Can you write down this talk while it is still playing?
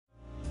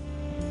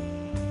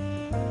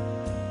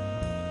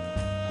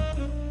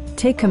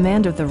Take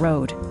command of the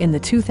road in the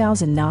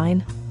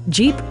 2009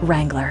 Jeep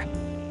Wrangler.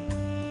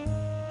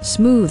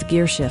 Smooth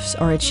gear shifts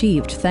are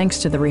achieved thanks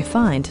to the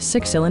refined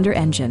 6-cylinder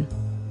engine.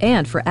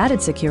 And for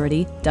added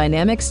security,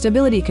 dynamic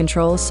stability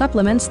control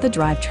supplements the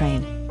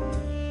drivetrain.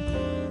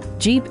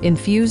 Jeep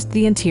infused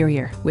the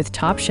interior with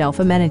top-shelf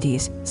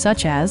amenities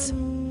such as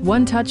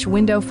one-touch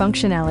window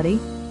functionality,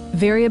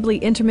 variably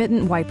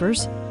intermittent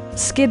wipers,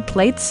 skid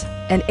plates,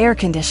 and air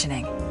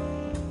conditioning.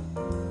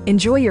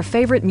 Enjoy your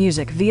favorite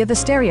music via the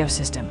stereo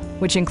system,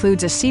 which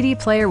includes a CD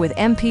player with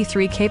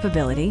MP3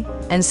 capability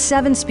and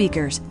 7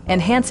 speakers,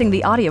 enhancing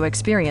the audio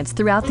experience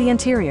throughout the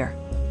interior.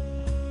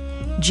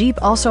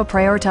 Jeep also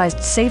prioritized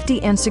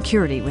safety and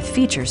security with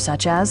features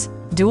such as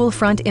dual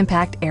front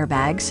impact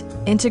airbags,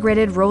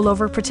 integrated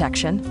rollover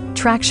protection,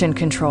 traction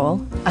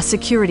control, a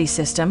security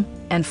system,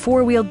 and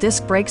 4-wheel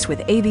disc brakes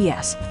with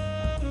ABS.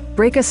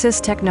 Brake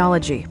Assist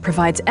technology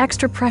provides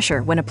extra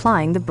pressure when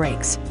applying the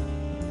brakes.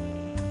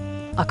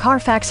 A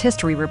Carfax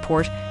history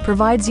report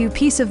provides you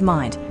peace of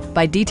mind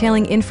by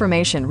detailing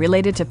information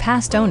related to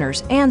past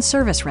owners and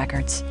service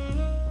records.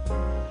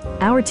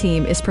 Our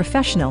team is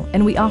professional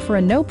and we offer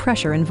a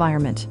no-pressure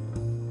environment.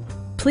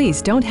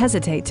 Please don't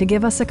hesitate to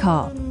give us a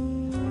call.